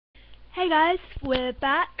Hey guys, we're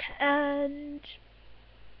back and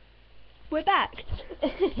we're back.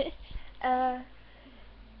 uh,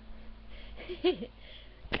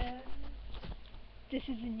 um, this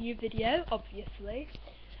is a new video, obviously,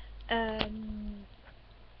 and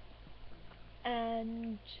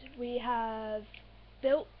we have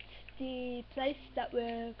built the place that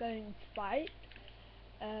we're going to fight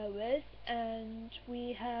with, and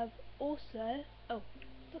we have also, oh,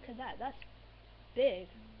 look at that, that's big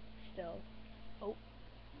still. Oh,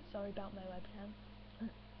 sorry about my webcam.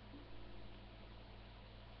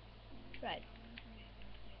 Right.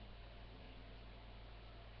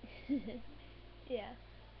 Yeah.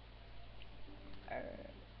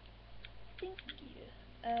 Thank you.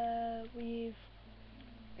 We've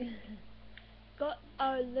got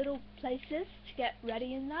our little places to get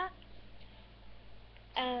ready in that.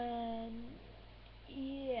 And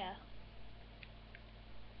yeah.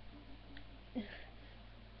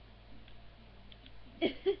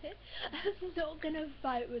 I'm not gonna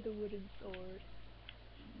fight with a wooden sword.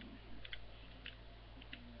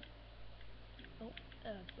 Oh,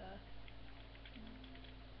 there.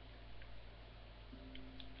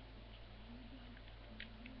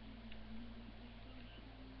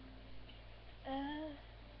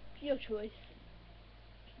 Your choice.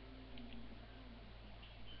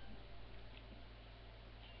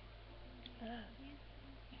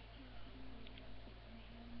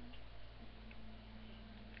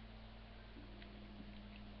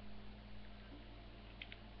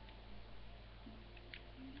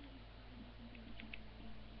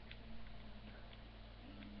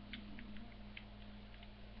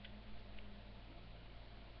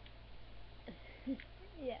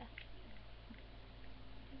 Yeah. Yeah.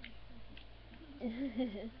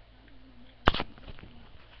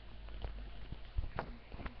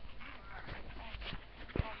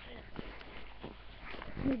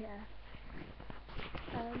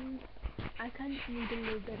 I kind of need a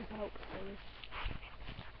little bit of help please.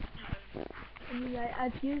 I mean, like,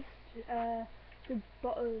 I've used the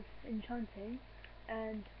bot of enchanting,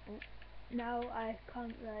 and now I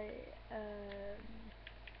can't like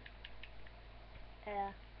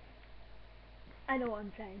yeah. I know what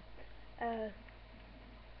I'm saying.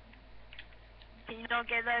 Can you not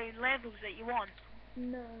get the levels that you want?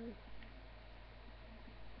 No.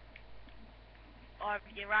 Or have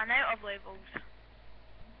you ran out of levels?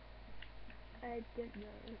 I don't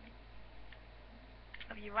know.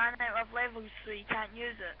 Have you ran out of levels so you can't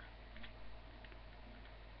use it?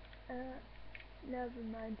 Never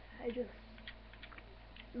mind. I just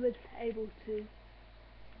was able to.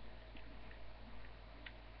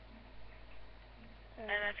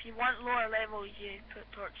 And if you want lower levels, you put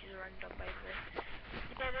torches around them, by the way.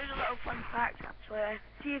 Yeah, there's a little fun fact actually.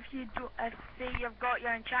 See if you do, if say you've got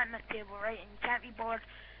your enchantment table, right, and you can't be bothered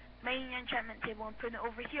mining your enchantment table and putting it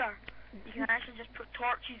over here, you can actually just put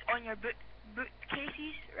torches on your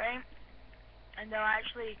bookcases, right? And they'll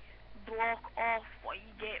actually block off what you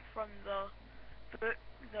get from the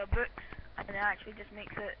books, and it actually just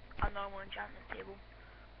makes it a normal enchantment table.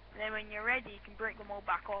 And then when you're ready, you can break them all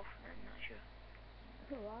back off, and that's you.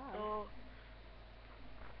 Wow. So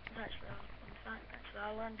that's actually a fun fact. Actually,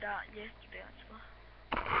 I learned that yesterday. Actually.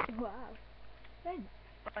 Wow. Thanks.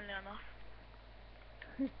 Funny enough.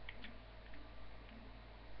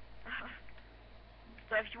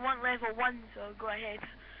 So if you want level 1, so go ahead.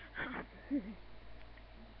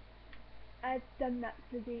 I've done that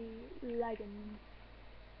for the leggings.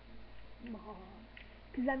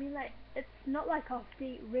 Because I mean, like, it's not like our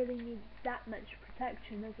feet really need that much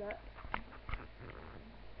protection, is it?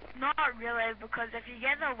 Not really, because if you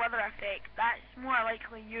get the weather effect, that's more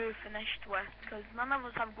likely you finished with, because none of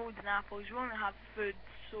us have golden apples, we only have food,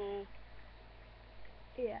 so...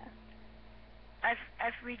 Yeah.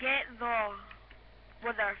 If we get the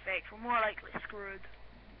weather effect, we're more likely screwed.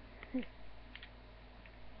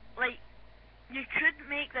 Like, you could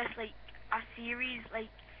make this, like, a series,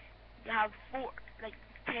 like, you have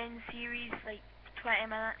 10 series, like,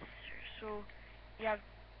 20 minutes, so you have,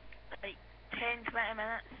 like, 10, 20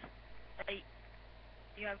 minutes, like,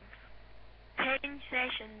 you have 10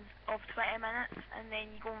 sessions of 20 minutes, and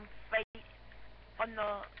then you go and fight on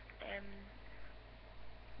the,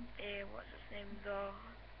 what's its name, the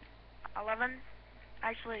 11.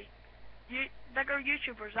 Actually, bigger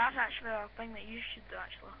YouTubers, that's actually a thing that you should do,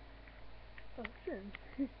 actually. Awesome.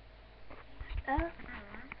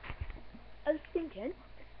 I was thinking,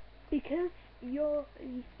 because you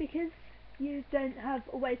don't have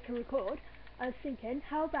a way to record, I was thinking,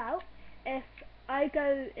 how about if I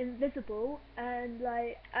go invisible and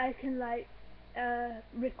like I can like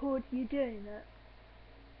record you doing it?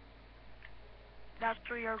 that's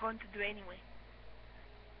what you're going to do anyway.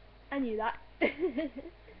 I knew that. I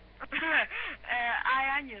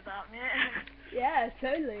knew that, mate. Yeah,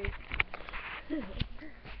 totally.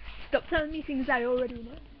 Stop telling me things I already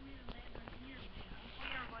know.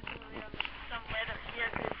 Some leather here,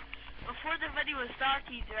 because before the video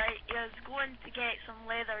started, right, he was going to get some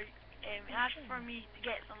leather. He asked for me to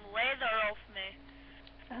get some leather off me.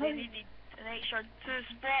 Oh, They needed an extra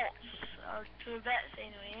 2 spots, or 2 bits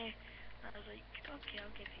anyway. And I was like, okay,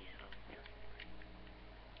 I'll give you some.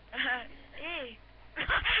 Hey!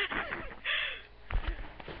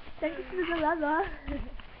 thanks for the leather.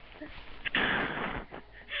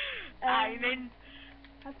 I mean,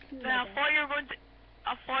 have two then I leather. thought you were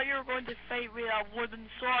going to fight with a wooden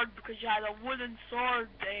sword because you had a wooden sword.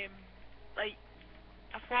 Like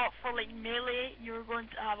I thought for like melee, you were going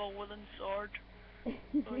to have a wooden sword.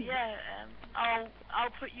 So yeah, I'll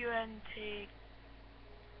put you into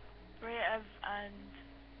creative and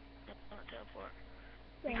not teleport.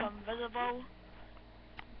 Become visible.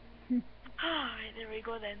 Alright, there we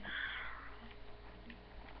go then.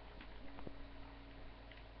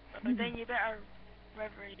 But then you better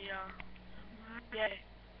wherever you are. Yeah.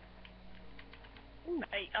 Ooh.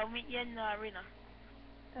 Right, I'll meet you in the arena.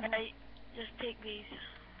 Right, just take these.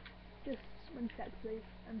 Just 1 sec, please.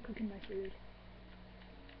 I'm cooking my food.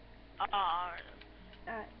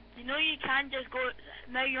 Alright. You know you can just go,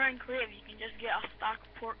 now you're in creative, you can just get a stack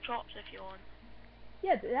of pork chops if you want.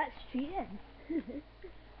 Yeah, but that's cheating.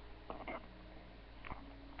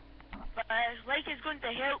 But it's like it's going to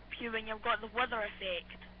help you when you've got the weather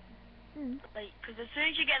effect. Like, because as soon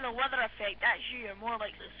as you get the weather effect, that's you're more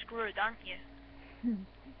likely screwed, aren't you?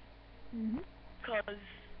 Because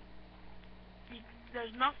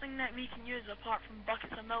there's nothing that we can use apart from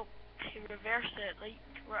buckets of milk to reverse it. Like,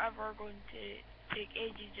 we're ever going to take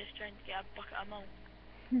ages just trying to get a bucket of milk.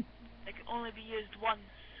 It can only be used once.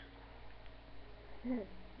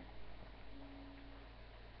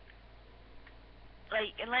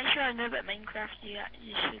 Like, unless you're a noob at Minecraft, you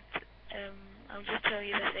should, I'll just tell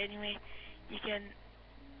you this anyway, you can,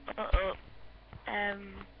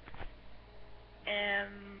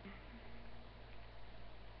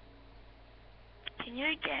 can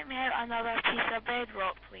you get me out another piece of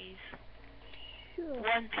bedrock, please? Sure.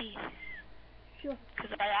 1 piece. Sure.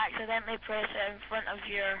 Because I accidentally pressed it in front of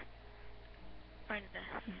your furnace.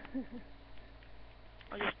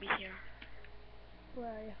 I'll just be here. Where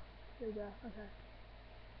are you? There you go. Okay.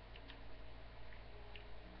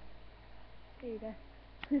 There you go.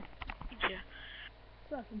 Thank you.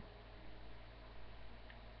 Welcome.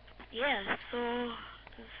 Yeah, so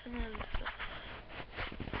as soon as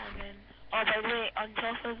and then by the way, on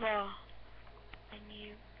top of and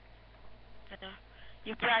you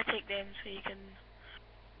gotta take them so you can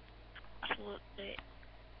absolutely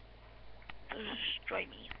destroy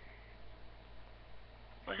me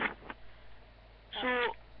with. So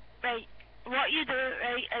right, what you do,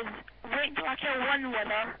 right, is wait until I kill 1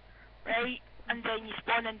 wither, right, and then you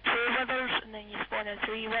spawn in 2 withers, and then you spawn in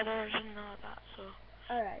 3 withers and all that, so.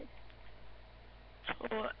 Alright. So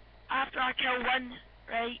after I kill 1,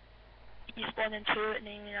 right, you spawn in 2, and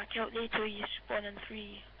then when I kill the 2, you spawn in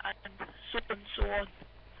 3, and so on.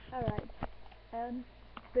 Alright.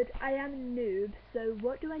 But I am a noob, so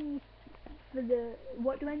what do I need to do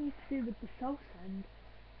with the soul sand?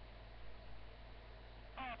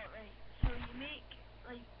 Oh, right, so you make,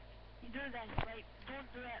 like, you do this, right,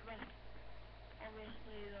 don't do it with,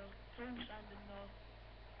 obviously, the soul sand and the,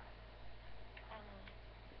 oh no,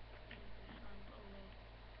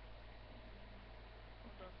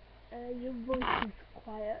 Your voice is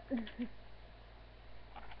quiet.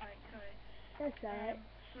 Alright, sorry. That's alright.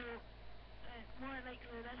 So, more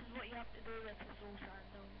likely, this is what you have to do with the soul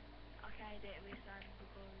sand. I can't get away sand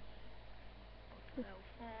because it'll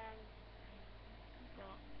fall,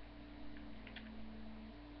 but,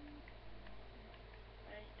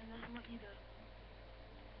 right, and this is what you do.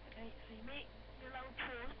 Right, so you make your little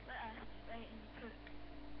post like this, right, and you put,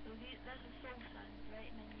 so this is soul sand, right,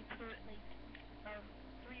 and then you put, like, 3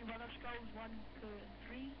 wither skulls, 1, 2, and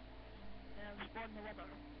 3, and it'll spawn the wither.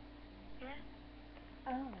 Okay?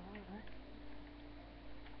 Oh, alright.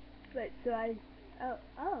 Wait, so I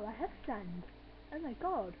I have sand. Oh my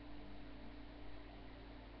god.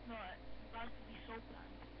 No, it has to be soul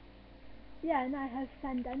sand. Yeah, and I have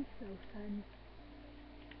sand and soul sand.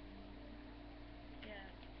 Yeah,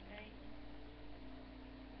 right.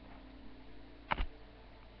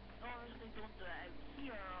 Obviously don't do it out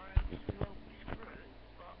here or else you will be screwed,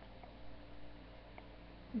 but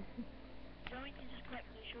do you want me to just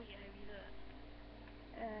quickly show you how you do it?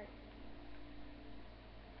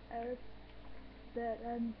 But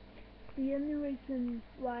The only reason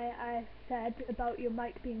why I said about your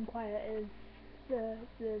mic being quiet is the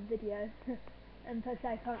video, and plus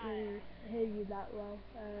I can't really hear you that well,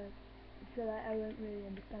 so that I won't really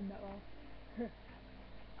understand that well.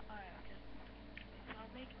 Alright, okay. So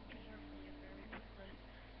I'll make it here for you very quickly.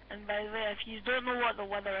 And by the way, if you don't know what the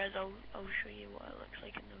weather is, I'll show you what it looks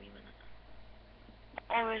like in a wee minute.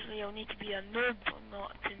 Obviously, you'll need to be a noob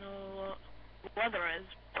not to know what the weather is,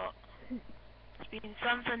 but it's been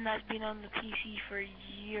something that's been on the PC for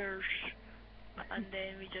years, and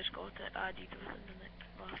then we just got it added within the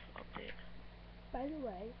last update. By the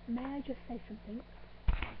way, may I just say something?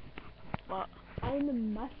 What? I'm a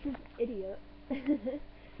massive idiot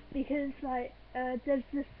because like there's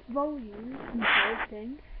this volume control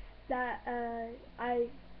thing that I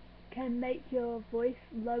can make your voice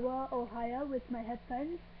lower or higher with my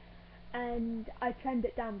headphones, and I turned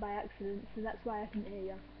it down by accident, so that's why I can hear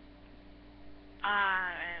you.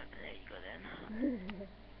 Ah, there you go then.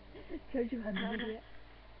 Told you I'm an idiot.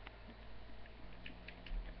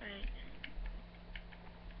 Right.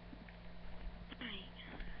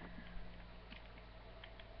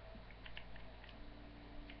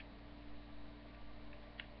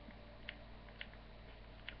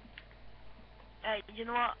 Right, you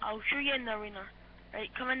know what? I'll show you in the arena. Right,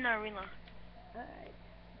 come in the arena. Alright.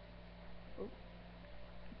 Oh.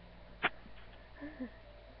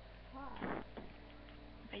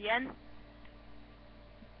 Are you in? Are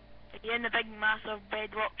you in the big massive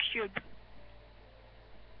bedrock cube?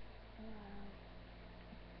 Wow.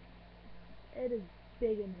 It is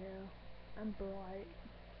big in here and bright.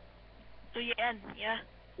 So you're in, yeah?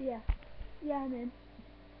 Yeah. Yeah, I'm in.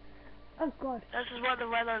 Oh god. This is what the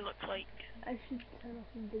weather looks like. I should turn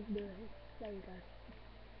off invisibility. There we go.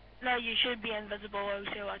 No, you should be invisible or else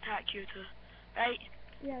he'll attack you too. Right?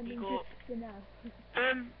 Yeah, I You mean go just for now.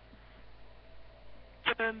 boom,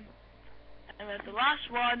 boom, and with the last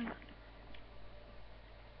one,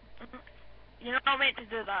 you're not meant to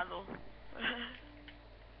do that though.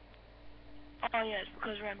 Oh yeah, it's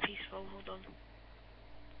because we're in peaceful, hold on.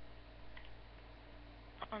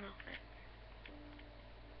 Oh no.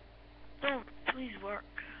 Don't, please work.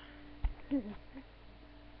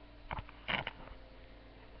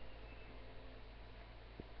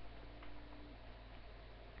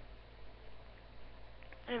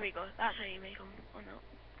 There we go, that's how you make them. Oh no.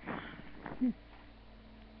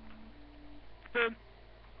 Boom.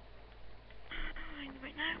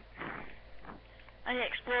 Right now. And it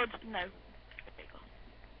explodes now. There you go.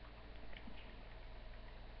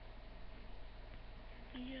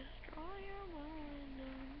 Destroy your mind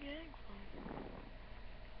and get grown.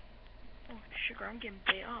 Oh, sugar, I'm getting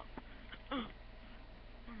bait up. Oh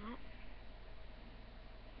no.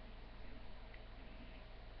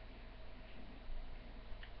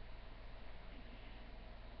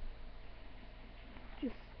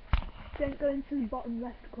 Just don't go into the bottom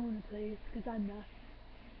left corner, please, because I'm there.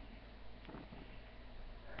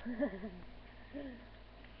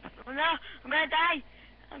 Oh no, I'm gonna die!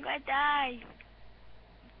 I'm gonna die!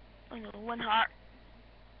 Oh no, one heart.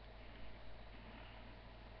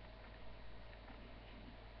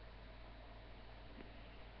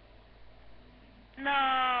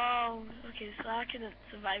 No! Okay, so I couldn't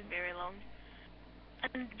survive very long.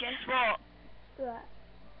 And guess what? Right.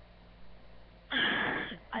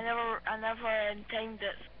 I never timed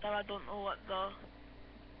it, so I don't know what the...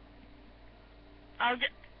 I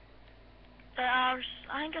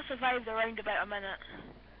think I survived around about a minute.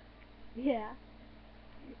 Yeah.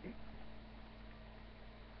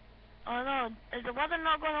 Oh no, is the weather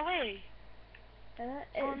not going away? Oh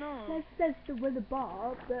It no. says there's the weather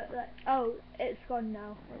bar, but like, oh, it's gone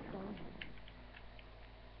now. It's gone.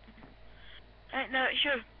 Right, no,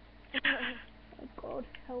 sure. Oh god,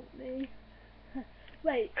 help me.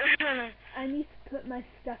 Wait, I need to put my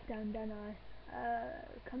stuff down, don't I?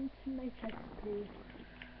 Come to my chest, please.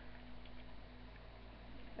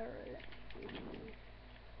 Let's see.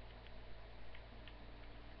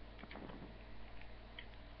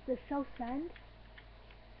 The soul sand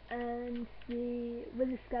and the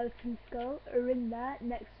wither skeleton skull are in there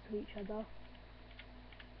next to each other.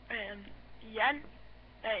 Yen,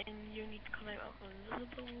 and you need to come out of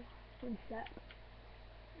invisible. One sec.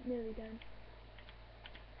 Nearly done.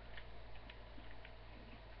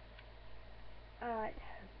 Alright.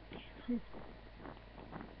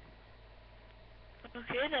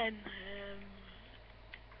 Okay then,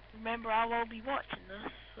 remember I will be watching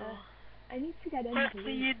this, so... I need to get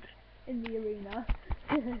hopefully in the arena.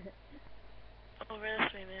 over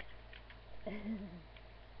this way, mate.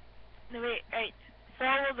 No wait, right.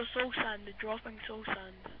 Follow the soul sand, the dropping soul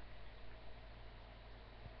sand.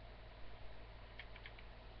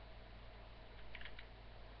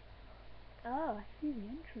 Oh, I see the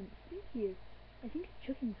entrance. Thank you. I think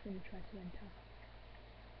Chucking's going to try to enter.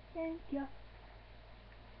 Thank you.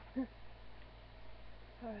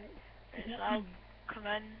 Alright. Right, so I'll come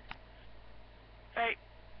in. Right,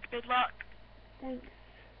 good luck. Thanks.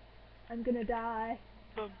 I'm gonna die.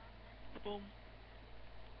 Boom. Boom.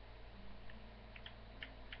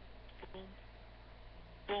 Boom.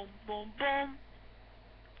 Boom, boom, boom.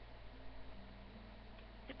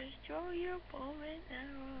 Destroy your bow and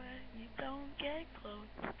arrow and you don't get close.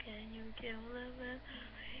 Can you kill the baby?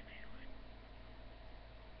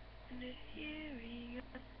 Here he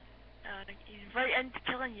goes. He's right into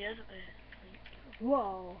killing you, isn't he?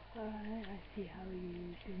 Whoa. I see how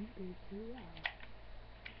you didn't do too well.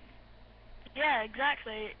 Yeah,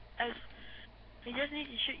 exactly. As he just needs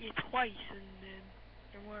to shoot you twice and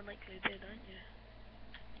you're more likely dead, aren't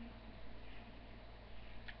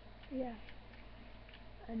you? Yeah.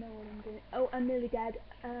 I know what I'm doing. Oh, I'm nearly dead.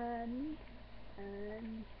 I'm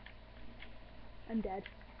dead.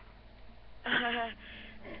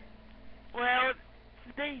 Well,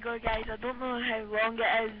 there you go, guys. I don't know how long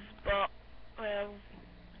it is, but, well,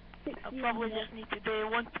 16 I'll probably minutes. just need to do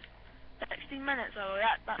 16 minutes. Oh,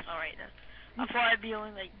 that's alright then. I thought it'd be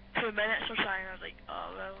only like 2 minutes or something. I was like,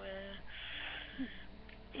 oh, well,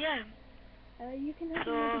 yeah. You can have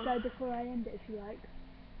So, another go before I end it if you like.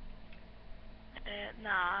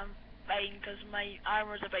 nah, I'm fine because my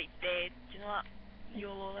armor's about dead. Do you know what?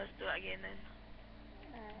 YOLO, let's do it again then.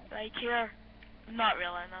 Right here. Not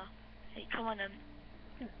really, no. Hey, come on in.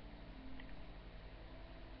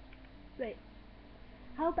 Wait.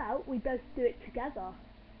 How about we both do it together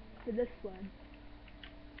for this one?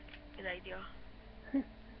 Good idea.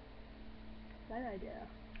 Fun idea.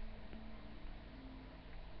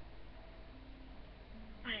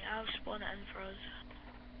 Right, I'll spawn it in for us.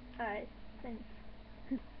 Alright, thanks.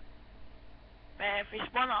 Right, if we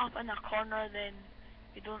spawn it up in a corner, then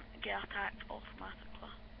we don't get attacked automatically.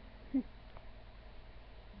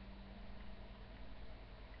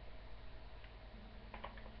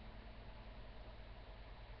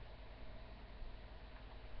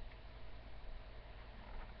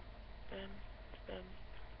 Boom. Boom.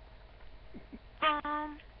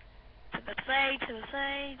 To the side, to the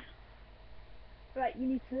side. Right, you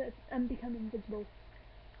need to become invisible.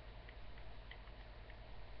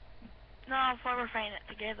 No, I thought we were fighting it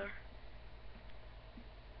together.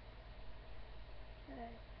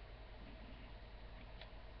 Alright.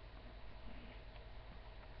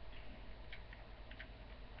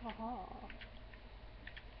 Haha.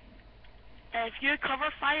 If you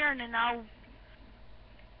cover fire, then I'll...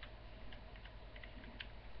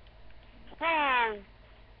 Whoa!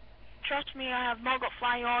 Trust me, I have not got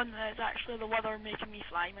fly on. It's actually the weather making me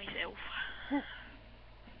fly myself.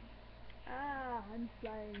 I'm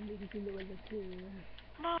flying because in the weather too.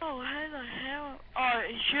 No, how the hell? Oh,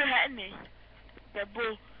 it's you hitting me. Yeah,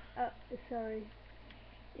 bull. Oh, sorry.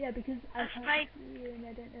 Yeah, because I That's can't fine. see you and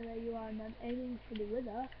I don't know where you are and I'm aiming for the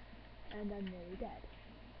wither and I'm nearly dead.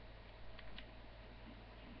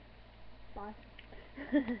 Bye.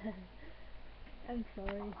 I'm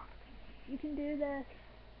sorry. You can do this.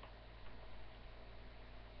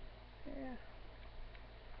 Yeah.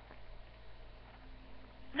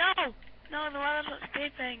 No! No, the weather's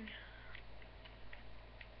escaping.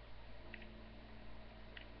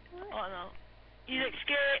 What? Oh no. He's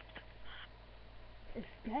escaped.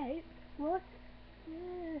 Escape? What?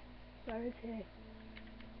 Yeah. Where is he?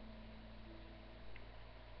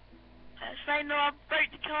 It's fine, no, I'm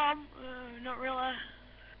about to kill him. Not really.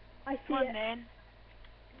 I see Come on it. then.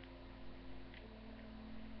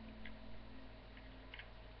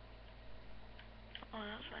 Oh,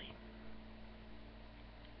 that's fine.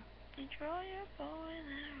 You draw your bow and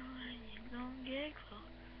arrow and you don't get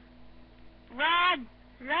close. Run!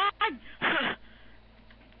 Run!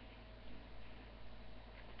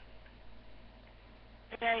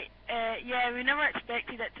 Right, yeah, we never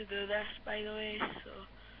expected it to do this, by the way, so...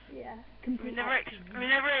 Yeah. Complete accident. we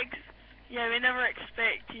never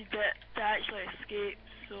expected it to actually escape,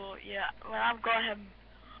 so yeah, when I've got him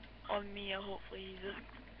on me, hopefully he just...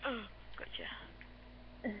 Gotcha.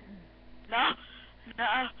 No! No!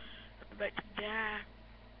 I'm about to die.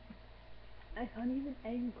 I can't even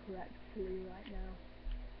aim correctly right now.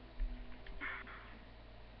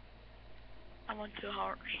 I'm on 2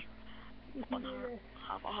 hearts. You can 1 do heart. this.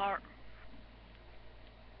 Half a heart.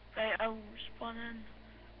 Right, I'll spawn in.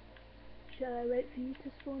 Shall I wait for you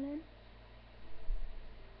to spawn in?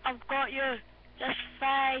 I've got you. Just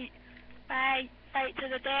fight. Fight. Fight to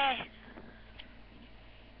the death.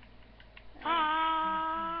 Ah.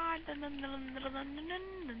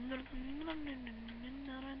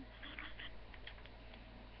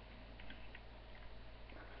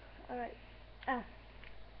 Alright. Ah.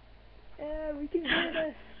 We can do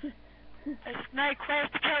this. It's now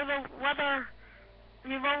quest to kill the wither.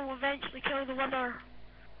 We will eventually kill the wither.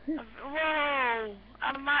 Whoa!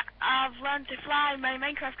 I've learned to fly. My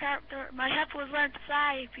Minecraft character, my hippo has learned to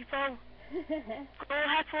fly. People, go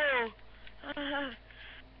hippo!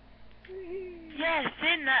 Yeah,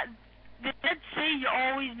 saying that, they did say you're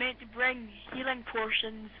always meant to bring healing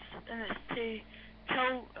potions, and it's to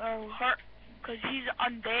kill or hurt, because he's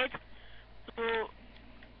undead, so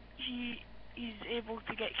he's able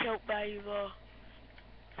to get killed by the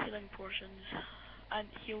healing potions, and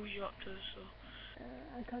heals you up too, so.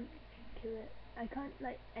 I can't kill it. I can't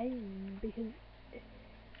like aim because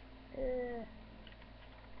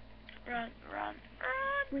Run.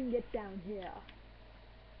 bring it down here.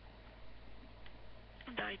 I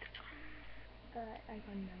died. I can't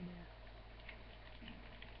die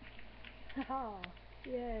now. Haha!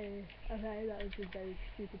 Yay! Okay, that was a very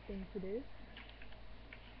stupid thing to do.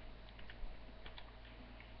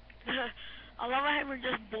 I love how we're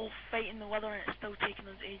just both fighting the weather and it's still taking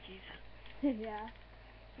us ages. Yeah.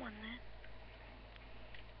 One then.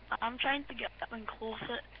 I'm trying to get up and close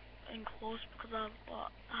because I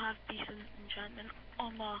have decent enchantment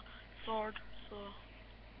on my sword, so.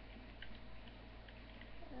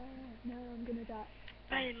 No, I'm gonna die.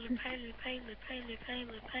 Pele.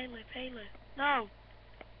 No!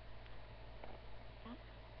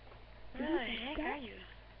 Where the heck are you?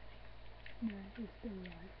 No, you're still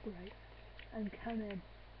alive. Great. I'm coming.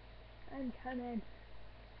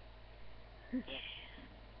 Yeah.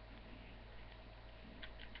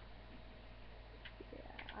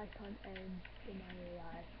 Yeah, I can't aim for my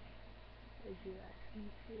life, as you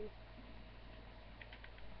actually see.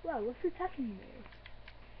 Whoa, what's attacking me?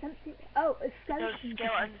 Something. Oh, a skeleton. Those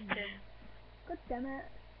skeletons too. God damn it!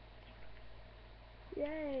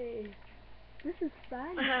 Yay! This is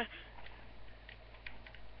fun.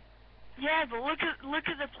 Yeah, but look at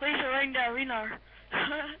the place around the arena.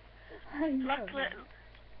 I know.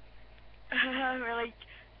 We're like,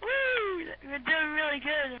 woo! We're doing really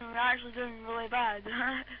good, and we're actually doing really bad.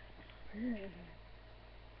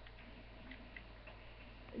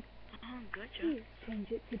 Oh, good job. Please change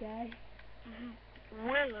it today.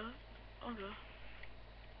 Well, okay.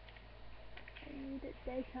 I need it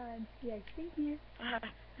daytime. Yes, thank you.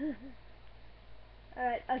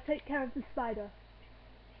 Alright, I'll take care of the spider.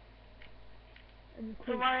 And the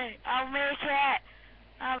Don't worry, I'll make it.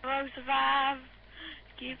 I will survive.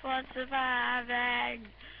 Keep on surviving.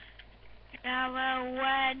 I will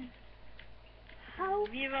win. How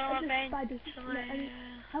We will are the spiders? eventually. I mean,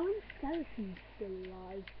 how are the skeletons still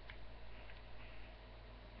alive?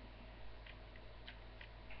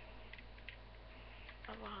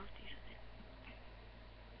 I will have these.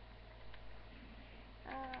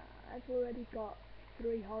 I've already got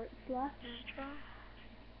 3 hearts left. Just try.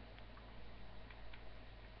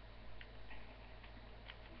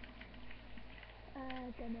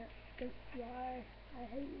 Damn it. Don't fly. I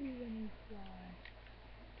hate you when you fly.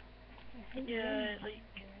 I hate Yeah, when like.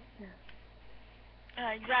 you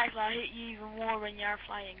Exactly, I hate you even more when you're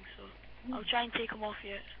flying, so I'll try and take them off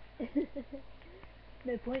you.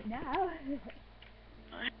 No point now.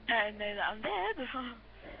 Now that I'm dead.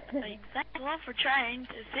 Like, thanks a lot for trying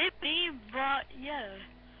to save me, but yeah.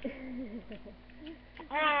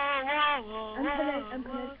 Whoa. I'm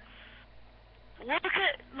coming. Look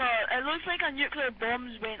at, no, it looks like a nuclear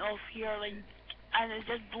bombs went off here, like, and it's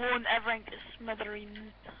just blown everything to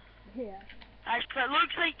smithereens. Yeah. Actually, it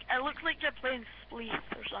looks like you're playing Spleef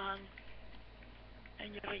or something.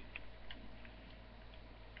 And you're like,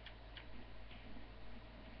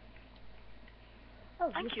 oh,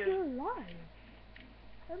 thank you're you. still alive.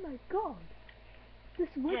 Oh my god. This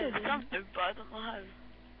wither Yeah, it's something, but I don't know how.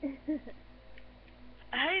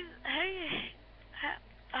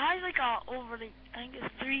 How like over like, I think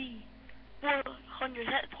it's 400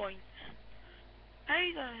 hit points. How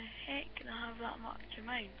the heck can I have that much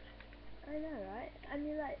amount? I know, right? I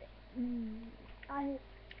mean, like,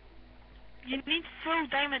 You need full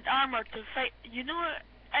diamond armor to fight. You know,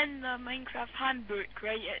 in the Minecraft handbook,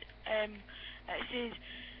 right? It says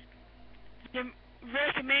the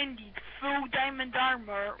recommended full diamond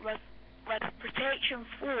armor with protection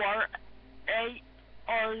 4, right?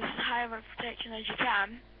 Or as high of a protection as you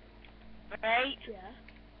can, right? Yeah.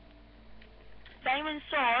 Diamond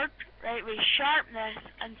sword, right, with sharpness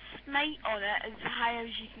and smite on it as high as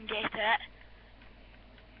you can get it.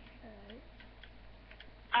 Alright.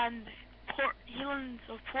 And healings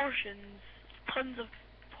of portions, tons of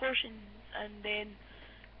portions, and then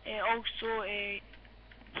also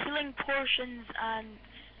healing portions and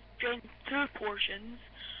strength 2 portions.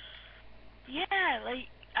 Yeah, like,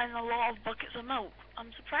 and a lot of buckets of milk.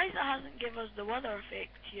 I'm surprised it hasn't given us the weather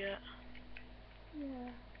effect yet. Yeah.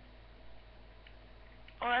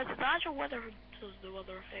 Or is it the actual weather who gives us the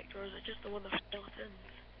weather effect, or is it just the weather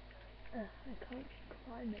skeletons? I can't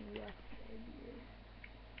climb anywhere.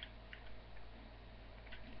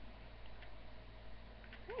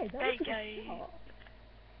 Hey, that Right, was a guys. good shot.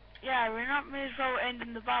 Yeah, we're not may as well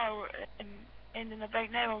ending the battle, ending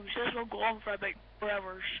about now, because this will go on for about 4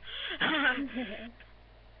 hours.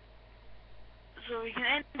 So we can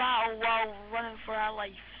end the battle while running for our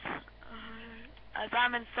lives. As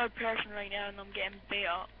I'm in third person right now and I'm getting beat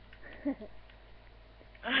up.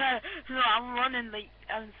 No, I'm running like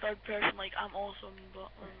I'm in third person like I'm awesome,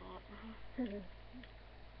 but I'm not.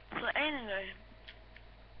 So anyway,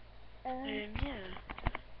 yeah.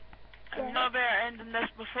 I'm not better ending this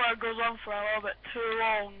before it goes on for a little bit too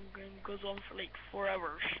long and goes on for like 4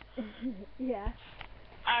 hours. Yeah.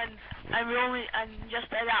 And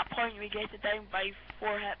just at that point we get it down by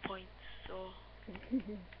 4 hit points, so.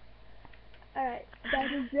 Alright,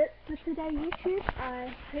 that is it for today, YouTube.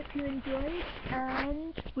 I hope you enjoyed,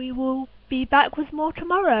 and we will be back with more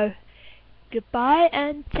tomorrow. Goodbye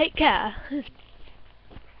and take care.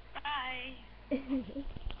 Bye.